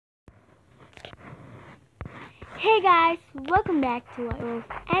Hey guys, welcome back to White Wolf,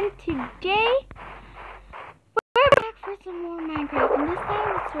 and today we're back for some more Minecraft, and this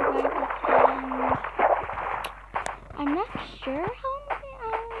time it's survival, and I'm not sure how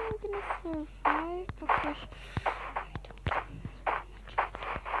I'm gonna survive, of course,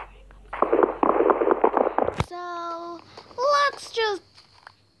 so let's just,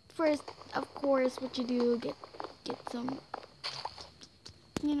 first, of course, what you do, get some,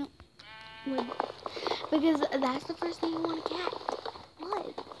 wood, because that's the first thing you want to get,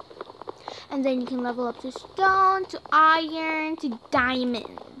 wood. And then you can level up to stone, to iron, to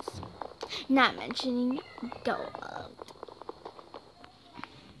diamonds. Not mentioning gold.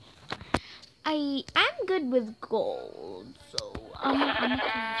 I'm good with gold, so I'm gonna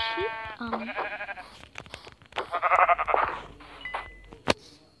keep I want more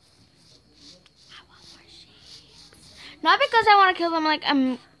sheep. Not because I want to kill them, like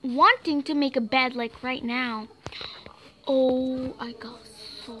I'm wanting to make a bed, like right now. Oh, I got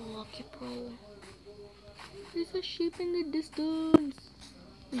so lucky, bro. There's a sheep in the distance.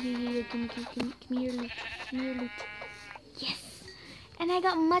 Yeah, give me your loot. Give me your loot. Yes! And I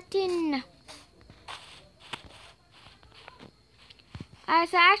got mutton.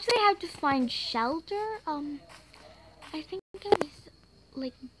 So I actually have to find shelter. I think I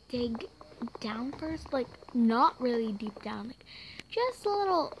like dig down first. Like, not really deep down. Like, just a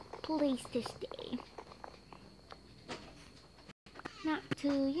little place to stay. Not to,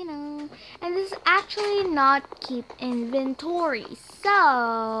 and this is actually not keep inventory,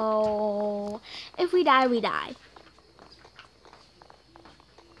 so if we die, we die.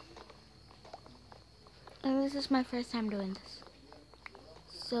 And this is my first time doing this,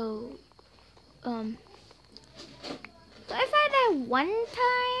 so if I die one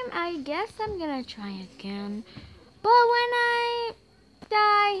time, I guess I'm gonna try again, but when I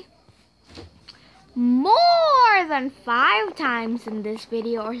die more than 5 times in this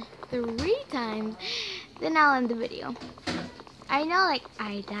video, or 3 times, then I'll end the video. I know, like,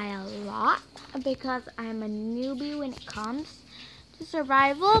 I die a lot because I'm a newbie when it comes to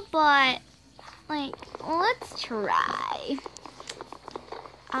survival, but like, let's try.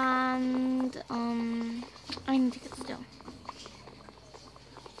 And I need to get still.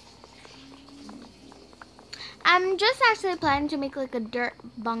 I'm just actually planning to make like a dirt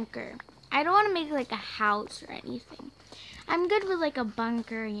bunker. I don't want to make like a house or anything. I'm good with like a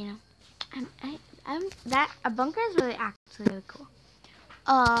bunker, a bunker is really actually really cool.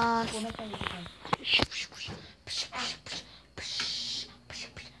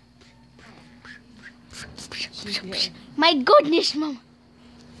 My goodness, Mom.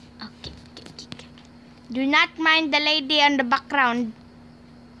 Okay. Do not mind the lady on the background.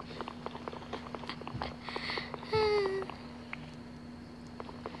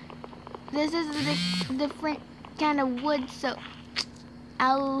 This is a different kind of wood, so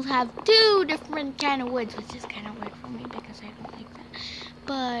I'll have 2 different kind of woods, which is kind of weird for me because I don't like that.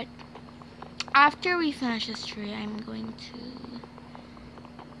 But after we finish this tree, I'm going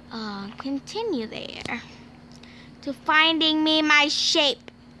to continue there to finding me my shape.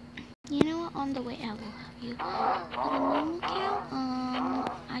 You know what? On the way, I will have you. Little moon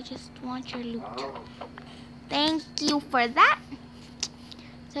cow. I just want your loot. Thank you for that.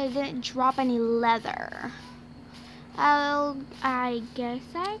 So I didn't drop any leather. I guess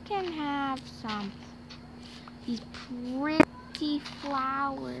I can have some these pretty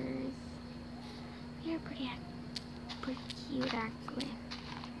flowers. They're pretty cute, actually.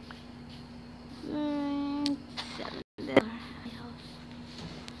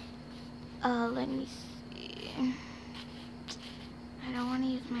 Let me see. I don't want to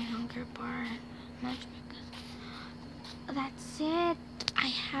use my hunger bar much because that's it. I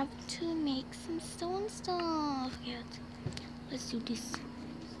have to make some stone stuff. Okay, let's do this.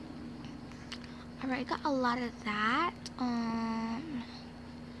 Alright, I got a lot of that.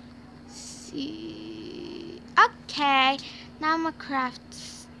 Let's see. Okay, now I'm gonna craft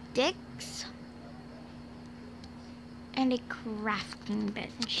sticks and a crafting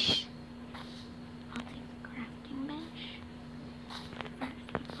bench. I'll take a crafting bench.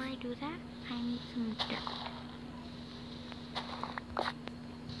 First, before I do that, I need some dirt.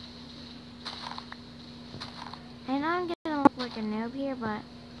 I know I'm gonna look like a noob here, but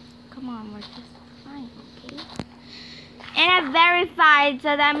come on, we're just fine, okay? And I'm verified,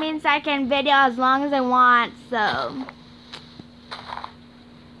 so that means I can video as long as I want, so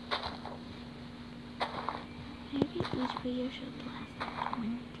maybe each video should last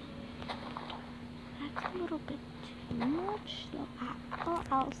 20. That's a little bit too much, so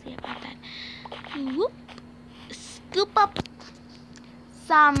I'll see about that. Whoop. Scoop up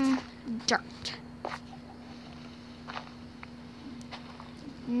some dirt.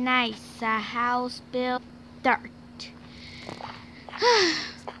 Nice. A house built dirt.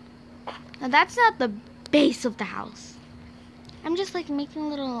 Now that's not the base of the house. I'm just like making a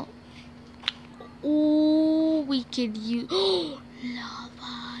little. Oh, we could use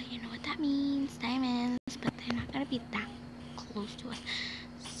lava. You know what that means? Diamonds, but they're not gonna be that close to us.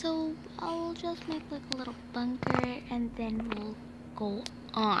 So I'll just make like a little bunker, and then we'll go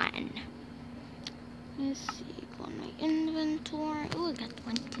on. Let's see. Go on my inventory. Oh, I got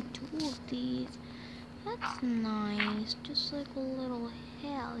 22 of these. That's nice. Just like a little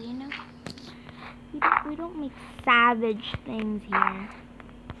hill, you know. We don't make savage things here.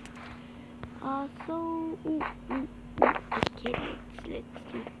 Okay, let's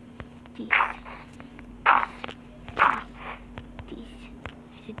do this.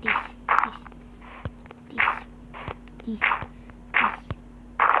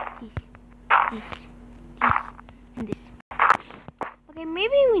 And this. Okay,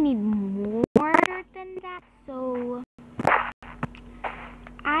 maybe we need more than that, so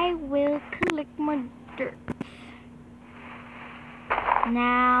I will collect more dirt.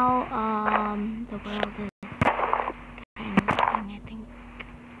 Now, the world is kind of looking.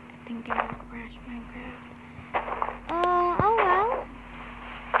 I think I will crash Minecraft. Oh well.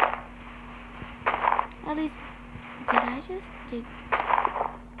 At least, did I just dig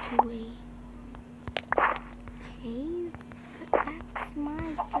to a cave? That's my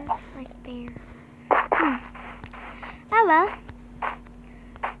dirt right there. Oh well.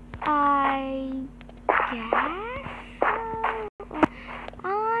 I guess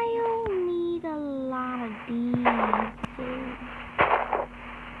I'll need a lot of these, so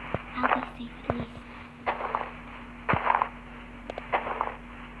I'll be safe at least.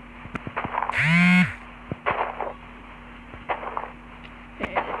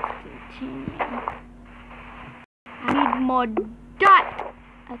 Let's continue. I need more dirt.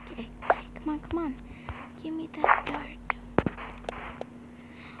 Okay, come on. Give me that dirt.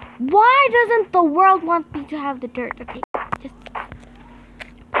 Why doesn't the world want me to have the dirt? Okay, just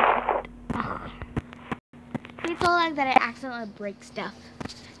perfect. Ugh. It's so like that I accidentally break stuff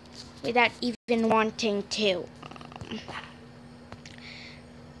without even wanting to.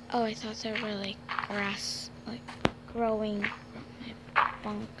 Oh, I thought there were like grass like growing from my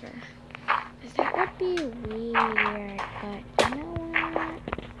bunker. Cause that would be weird, but you know what?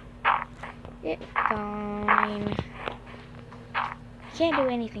 It's fine. Can't do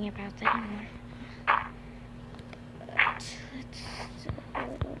anything about that anymore. But let's do a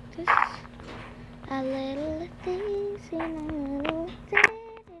little this and a little that and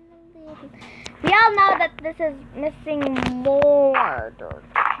a little. We all know that this is missing more dirt.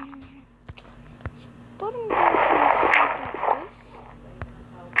 But I'm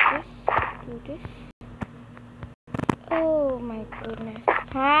going to do this. Oh my goodness.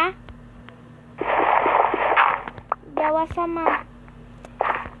 Huh? Yawa sama.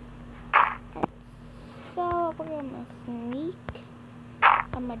 So we're gonna sneak.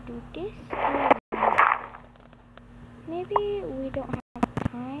 I'm gonna do this. Maybe we don't have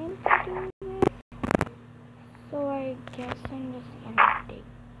time to do this. So I guess I'm just gonna dig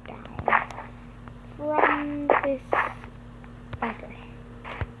down from this bunker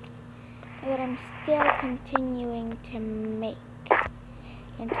that I'm still continuing to make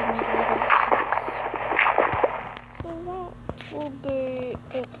into my little house. So that will be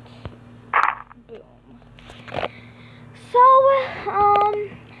it. Boom. So,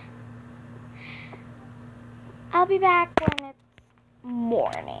 I'll be back when it's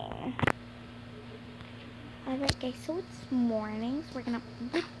morning. Alright guys, so it's morning, so we're gonna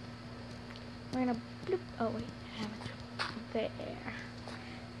bloop. Oh wait, I have it there.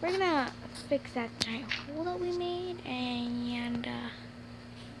 We're gonna fix that giant hole that we made, and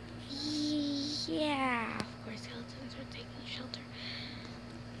yeah, of course skeletons are taking shelter.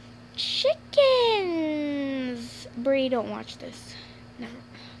 Chickens! Bree, don't watch this. Never.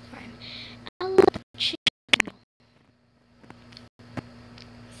 Fine. I love chicken.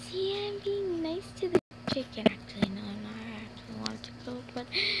 See, I'm being nice to the chicken. Actually, no, I'm not. I actually want to go, but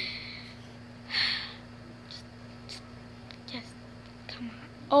just come on.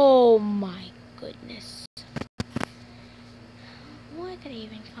 Oh my goodness. Why could I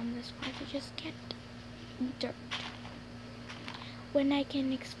even come this far to just get dirt when I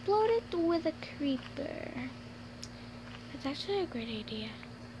can explode it with a creeper? That's actually a great idea.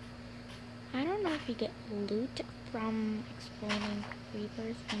 I don't know if you get loot from exploding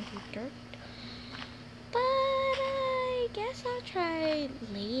creepers into dirt, but I guess I'll try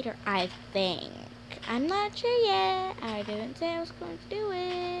later, I think. I'm not sure yet. I didn't say I was going to do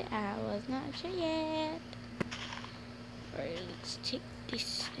it. I was not sure yet. Alright, let's take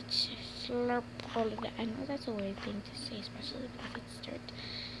this. Let's slurp all of it. I know that's a weird thing to say, especially because it's dirt.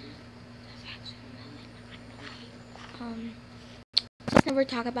 That's actually really not annoying. Let's never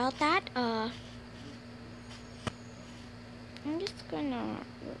talk about that. I'm just gonna,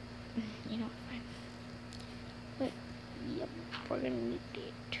 you know, fine. But, yep, we're gonna need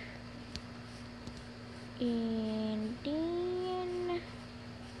it. And then,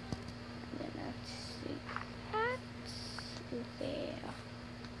 let's see, that's there.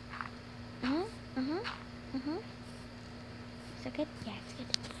 Is that good? Yeah, it's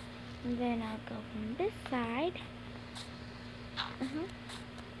good. And then I'll go from this side.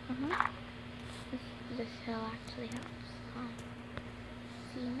 This hill actually helps.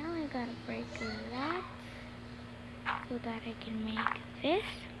 See, now I gotta break that so that I can make this.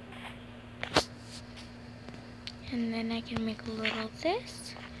 And then I can make a little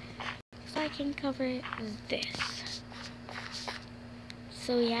this so I can cover this.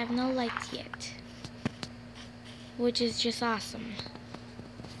 So we have no lights yet, which is just awesome.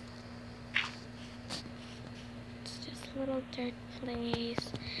 It's just a little dirt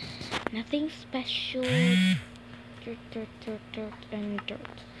place. Nothing special. Dirt, and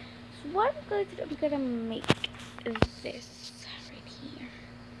dirt. So what I'm gonna make is this right here.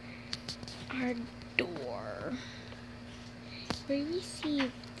 Our door. We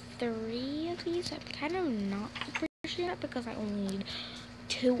received 3 of these. I'm kind of not appreciating it because I only need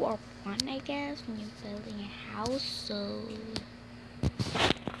 2 or 1, I guess, when you're building a house. So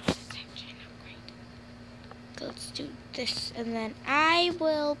let's do this, and then I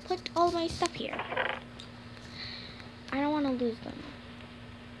will put all my stuff here. I don't want to lose them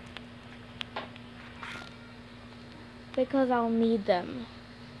because I'll need them.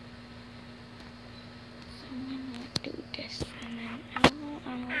 So I'm gonna do this, and then I'll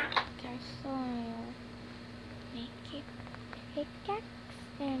guess I'll make a pickaxe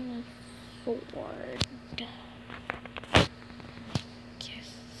and a sword.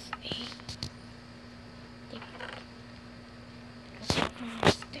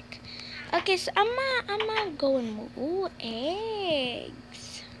 Okay, so I'm gonna go and move. Ooh,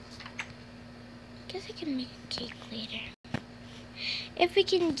 eggs. Guess I can make a cake later. If we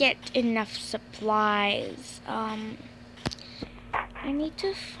can get enough supplies. I need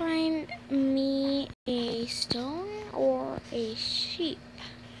to find me a stone or a sheep.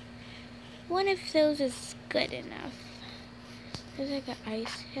 One of those is good enough. There's like an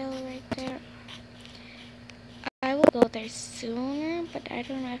ice hill right there. I will go there sooner, but I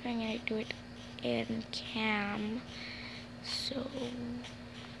don't know if I'm gonna do it in cam. So,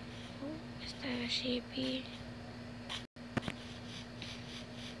 is that a sheepy?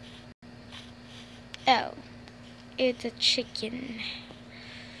 Oh, it's a chicken.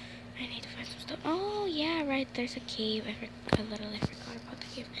 I need to find some stuff. Oh yeah, right. There's a cave. I literally forgot about the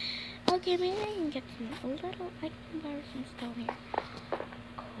cave. Okay, maybe I can get some I can borrow some stone here.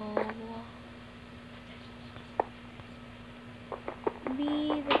 Cool.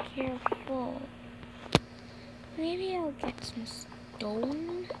 Be careful. Maybe I'll get some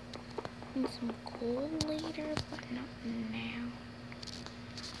stone and some coal later, but not now.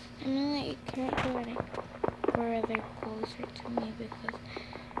 I know that you can't go any further closer to me because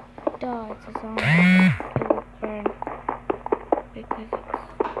it's a zombie. It will burn because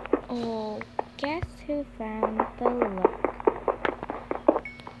it's. Oh, guess who found the luck?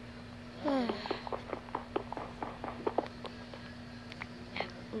 At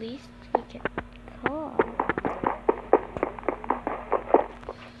least we get caught.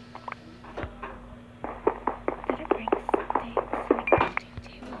 Better bring sticks so I can do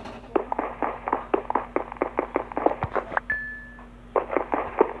table.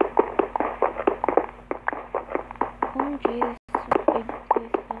 Oh jeez, this is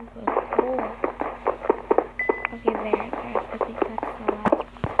cool. Okay, there. I think that's the last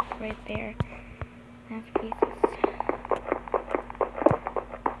right there. Half pieces.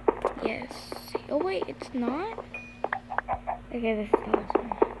 Yes. Oh wait, it's not? Okay, this is the last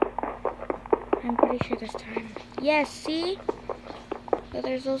one. I'm pretty sure this time. Yes, see? But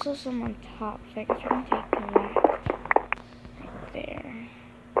there's also some on top, so I guess we're gonna take that right there.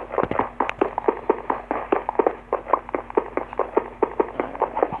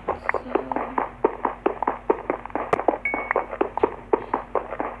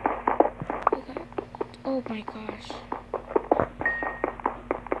 Oh my gosh.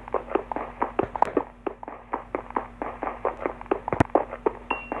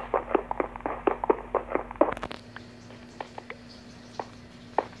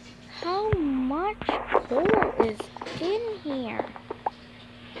 How much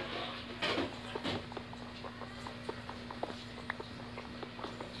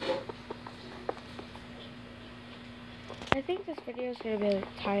think this video is gonna be like,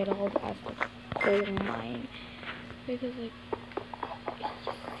 titled as like coal mine, because like,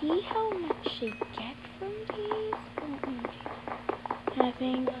 see how much they get from these? And I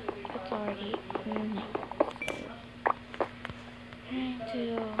think it's already night.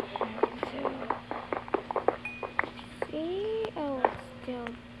 See? Oh, it's still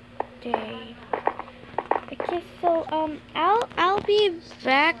day. Okay, so I'll be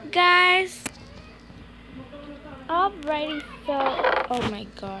back, guys. Alrighty, so oh my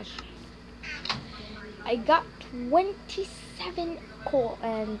gosh, I got 27 coal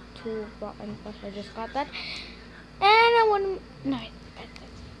and 2 rotten flesh. I just got that, and I want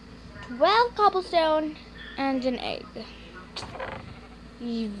 12 cobblestone and an egg.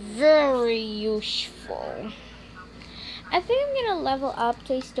 Very useful. I think I'm gonna level up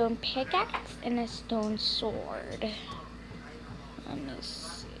to a stone pickaxe and a stone sword. Let me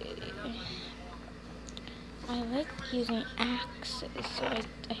see. I like using axes, so I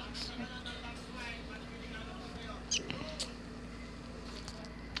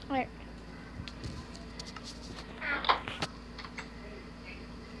Alright.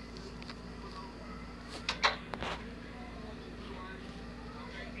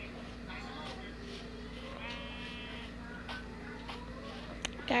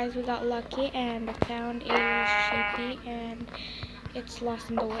 Guys, we got lucky and I found a sheepy and it's lost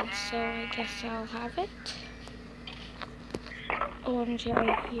in the woods, so I guess I'll have it. OMG,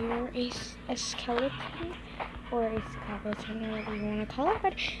 I hear a skeleton or a skeleton, whatever you want to call it,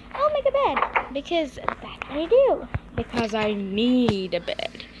 but I'll make a bed because that's what I do. Because I need a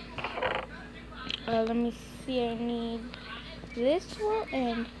bed. Let me see, I need this one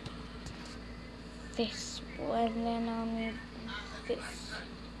and this one, and then I'll need this.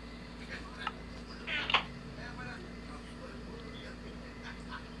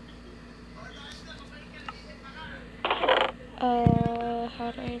 How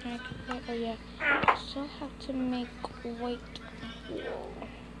do I make that? Oh yeah, still have to make white wool.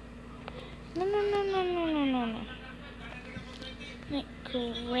 No. Like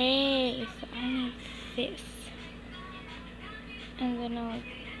gray, so I need this. And then I'll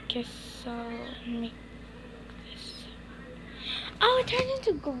guess I'll make this. Oh, it turned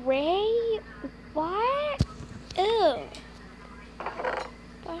into gray? What? Ew. But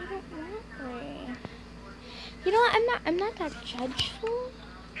I don't want gray. You know what? I'm not that judgeful.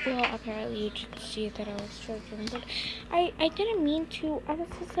 Well, apparently you did see that I was judging, but I didn't mean to. I was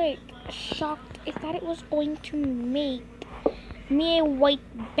just like shocked. I thought it was going to make me a white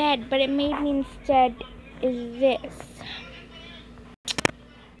bed, but it made me instead is this.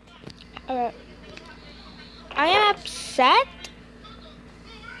 I am upset,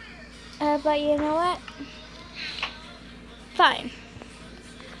 but you know what? Fine.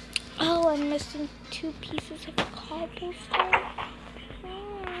 Oh, I'm missing 2 pieces of cobblestone.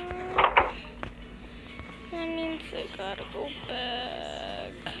 That means I gotta go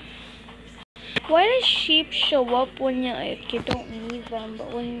back. Why does sheep show up when you don't need them,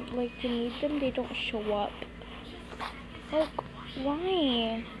 but when you need them, they don't show up? Like,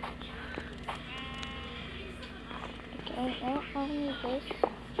 why? Okay, I'll need this.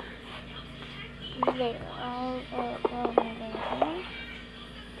 There, I'll need that one.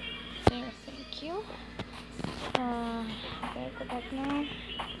 There, thank you. Okay, go back now.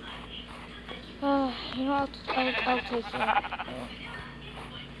 You know, I'll take you.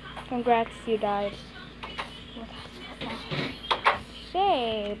 Congrats, you died. Well, that's not what I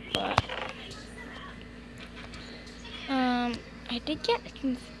say, but I did get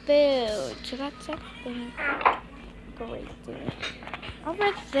some food, so that's something great.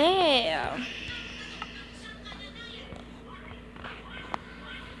 Over there.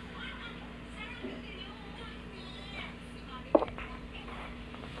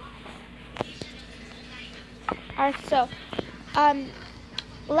 Alright, so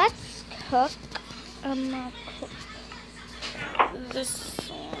let's cook. I'll cook this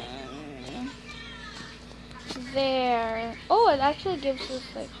one. There. Oh, it actually gives us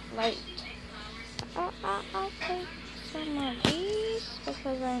like light. I'll take some of these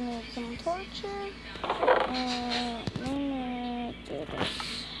because I need some torches. Let me do this.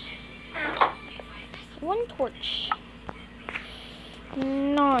 1 torch.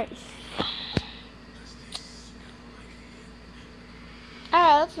 Nice.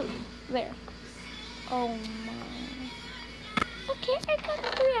 Alright, let's there. Oh my. Okay, I got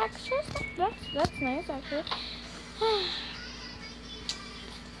 3 extras. That's nice actually.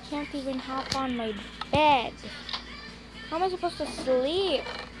 Can't even hop on my bed. How am I supposed to sleep?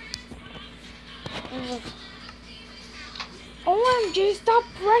 OMG, stop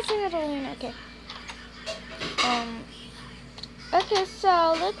pressing it, Alina. Okay. Okay,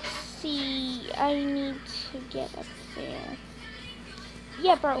 so let's see. I need to get up there.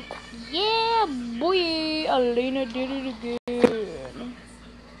 Yeah, bro. Yeah, boy. Elena did it again.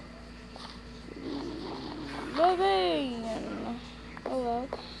 Living. Hello.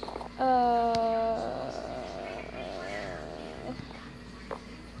 Uh.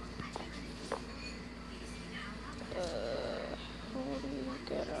 How do you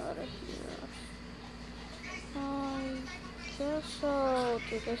get out of here? I guess I'll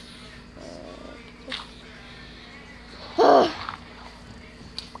do this. Do this.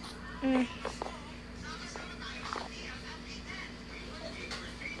 Mm.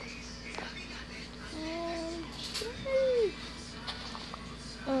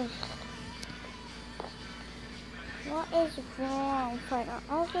 Ugh. What is wrong? Fine,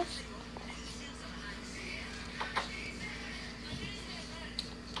 I'll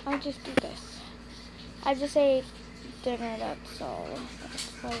just do this. I just ate dinner, that's all.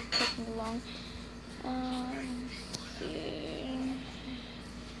 That's why it took me long. Let's see.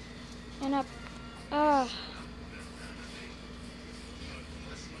 And up.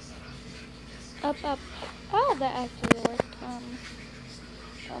 Up. Oh, that actually worked. I'll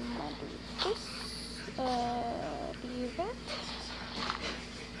do this. Do that.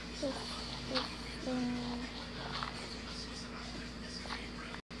 This thing.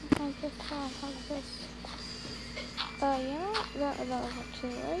 How's this? Yeah, that was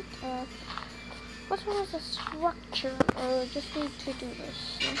actually right. What was the structure? Or just need to do this.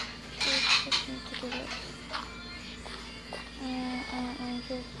 Just need to do this. I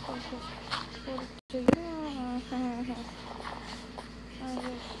just do you. I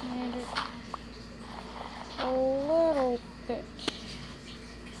just need it a little bit.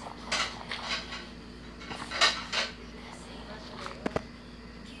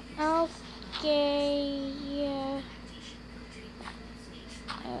 Okay, yeah.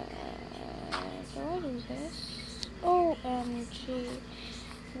 Do I do this? OMG.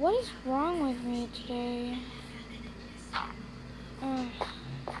 What is wrong with me today?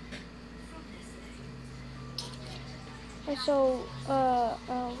 So,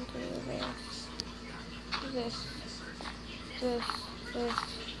 I'll do this. This.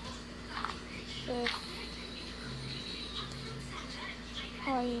 I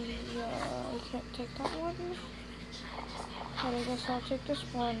can't take that one. But I guess I'll take this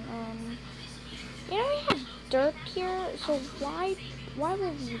one. You know we have dirt here, so why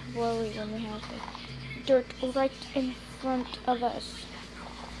would we worry when we have like dirt right in front of us?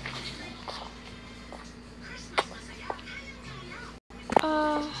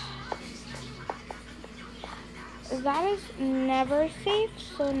 That is never safe,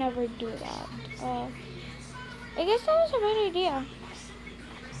 so never do that. I guess that was a bad idea.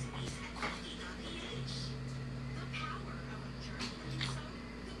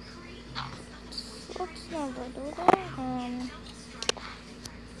 Let's never do that.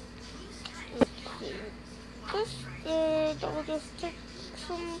 Let's see. I'll just take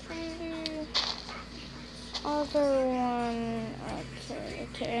some from the other one.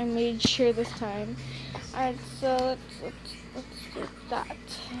 Okay, I made sure this time. Alright, so let's do that.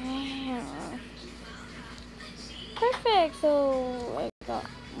 Yeah. Perfect, so I got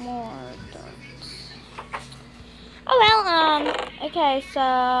more dirt. Oh well, okay, so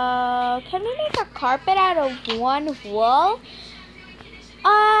can we make a carpet out of one wool?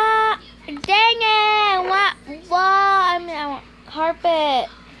 Dang it! What? I want carpet.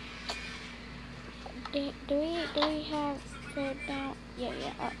 Do we have it now?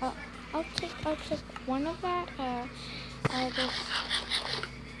 Yeah. I'll take one of that. I'll just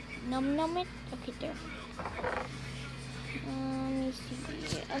num it. Okay, there. Let me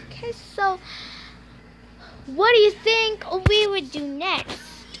see. Okay, so what do you think we would do next?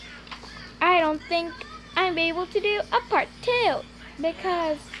 I don't think I'm able to do a part 2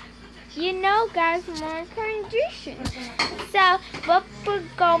 because you know, guys, more conditions. So what we're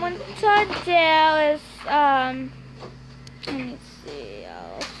going to do is let me see.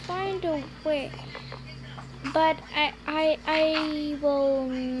 I'll find a way, but I will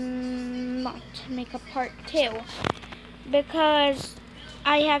not make a part 2 because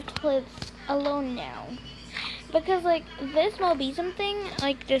I have to play this alone now. Because like this will be something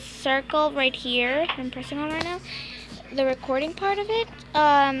like this circle right here I'm pressing on right now, the recording part of it,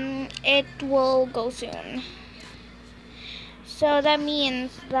 it will go soon. So that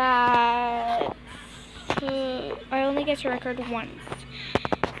means that I only get to record once.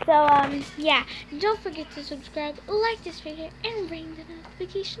 So yeah, don't forget to subscribe, like this video, and ring the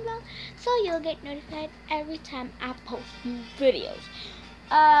notification bell so you'll get notified every time I post new videos.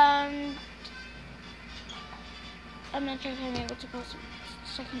 I'm not sure if I'm able to post a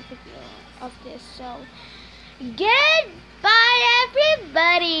second video of this. So get